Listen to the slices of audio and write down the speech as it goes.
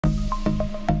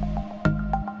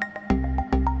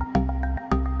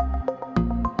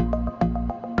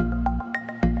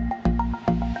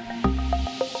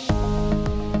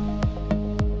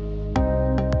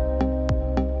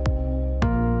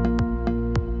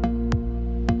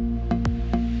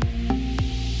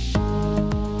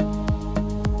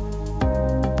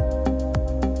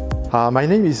My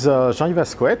name is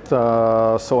Jean-Yves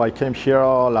Hascoët. So I came here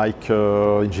like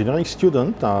engineering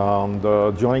student, and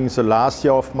during the last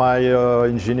year of my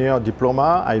engineer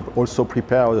diploma, I also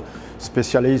prepared a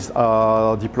specialist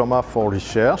diploma for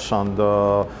research, and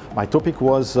my topic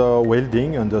was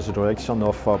welding under the direction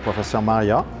of Professor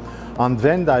Maria. And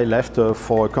then I left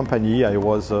for a company. I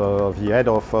was the head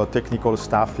of technical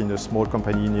staff in a small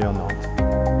company near Nantes.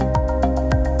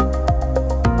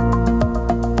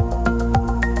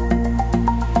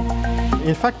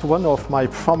 In fact, one of my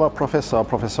former professors,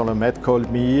 Professor Lemaitre, called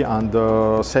me and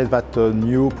said that a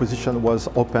new position was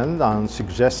opened and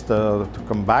suggested to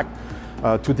come back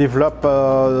to develop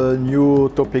new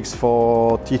topics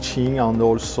for teaching and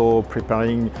also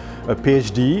preparing a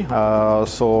PhD.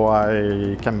 So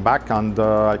I came back and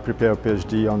I prepared a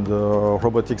PhD on the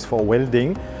robotics for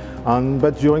welding.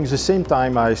 But during the same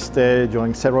time, I stayed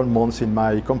during several months in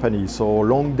my company. So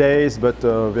long days, but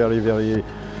very, very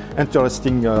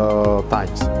interesting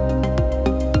times.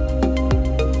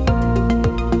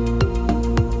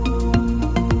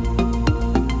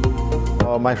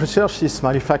 My research is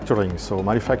manufacturing. So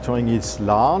manufacturing is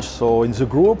large. So in the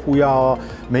group we are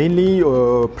mainly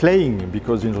playing,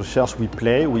 because in research we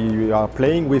play. We are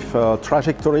playing with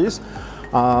trajectories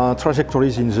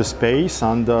in the space,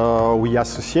 and we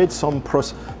associate some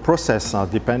process.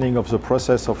 Depending on the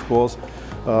process, of course,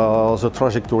 the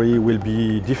trajectory will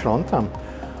be different.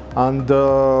 And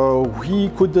we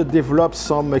could develop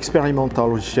some experimental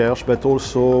research, but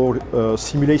also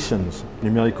simulations,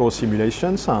 numerical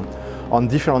simulations on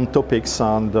different topics,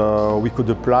 and we could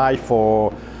apply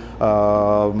for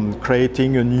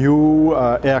creating a new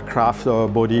aircraft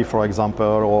body, for example,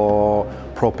 or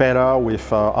propeller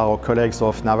with our colleagues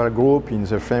of Naval Group in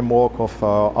the framework of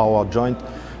our joint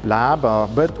lab,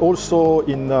 but also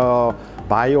in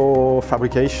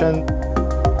biofabrication.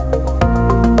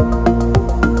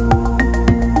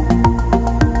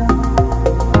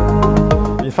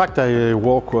 In fact, I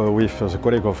work with the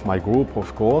colleague of my group,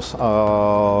 of course,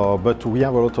 but we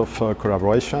have a lot of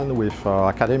collaboration with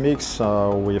academics,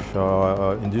 with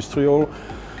industrial.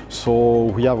 So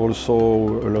we have also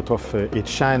a lot of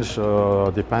exchange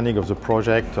depending on the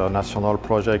project, national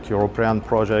project, European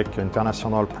project,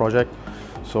 international project.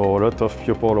 So a lot of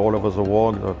people all over the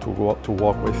world to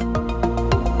work with.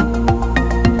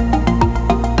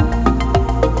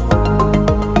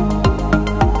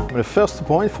 The first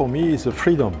point for me is the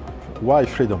freedom. Why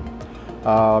freedom?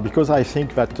 Because I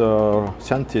think that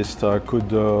scientists could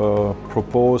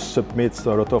propose, submit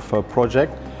a lot of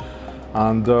projects,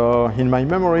 and in my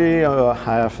memory I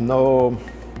have no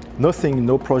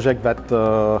project that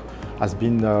has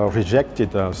been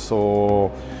rejected.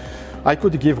 So I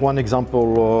could give one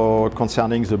example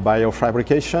concerning the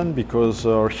biofabrication, because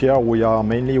here we are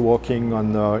mainly working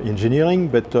on engineering,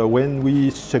 but when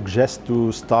we suggest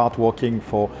to start working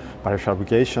for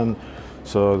biofabrication,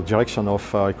 the direction of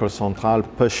École Centrale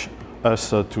pushed us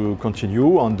to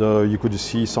continue, and you could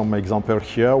see some example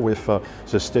here with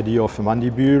the study of a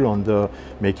mandible and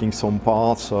making some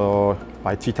parts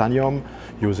by titanium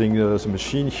using the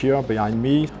machine here behind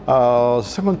me. The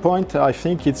second point, I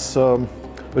think it's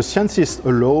a scientist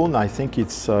alone, I think he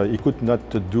could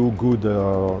not do good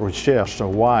research.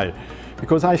 Why?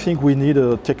 Because I think we need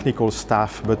a technical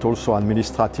staff, but also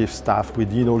administrative staff. We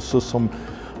need also some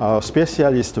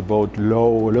specialists about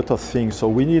law, a lot of things. So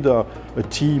we need a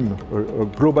team, a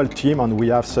global team, and we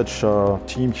have such a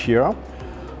team here.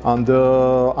 And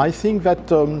I think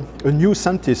that a new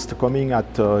scientist coming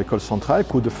at École Centrale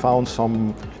could found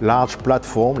some large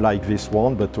platform like this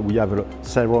one, but we have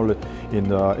several in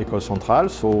École Centrale,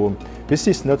 so this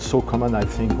is not so common, I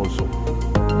think, also.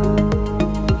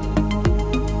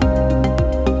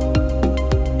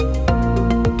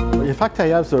 In fact, I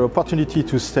have the opportunity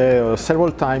to stay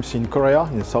several times in Korea,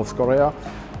 in South Korea,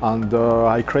 and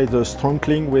I create a strong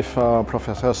link with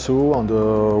Professor Su, and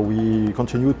we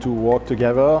continue to work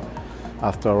together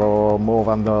after more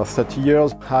than 30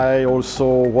 years. I also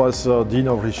was Dean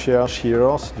of Research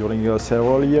here during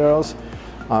several years,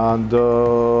 and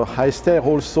I stayed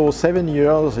also 7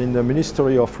 years in the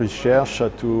Ministry of Research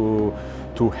to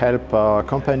help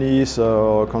companies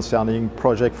concerning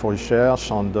project for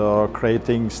research and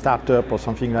creating startup or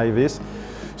something like this.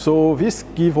 So this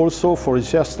gives also for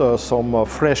research some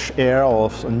fresh air or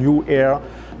new air,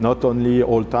 not only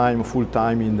all-time,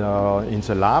 full-time in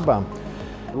the lab.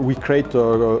 We create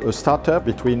a startup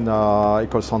between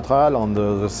École Centrale and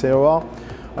the CEA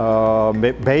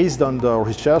based on the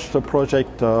research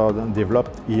project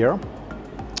developed here.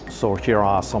 So here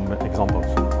are some examples.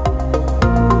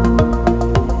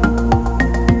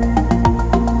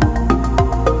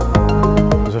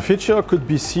 future could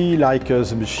be seen like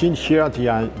the machine here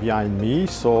behind me.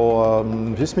 So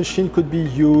this machine could be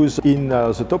used in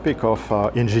the topic of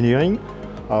engineering,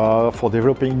 for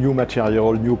developing new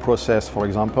material, new process, for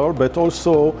example, but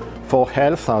also for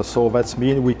health. So that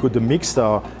means we could mix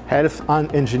health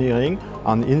and engineering.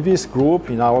 And in this group,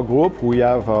 in our group, we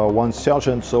have one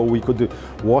surgeon, so we could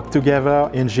work together,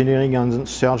 engineering and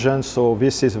surgeons. So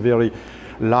this is a very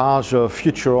large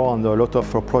future and a lot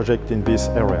of projects in this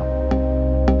area.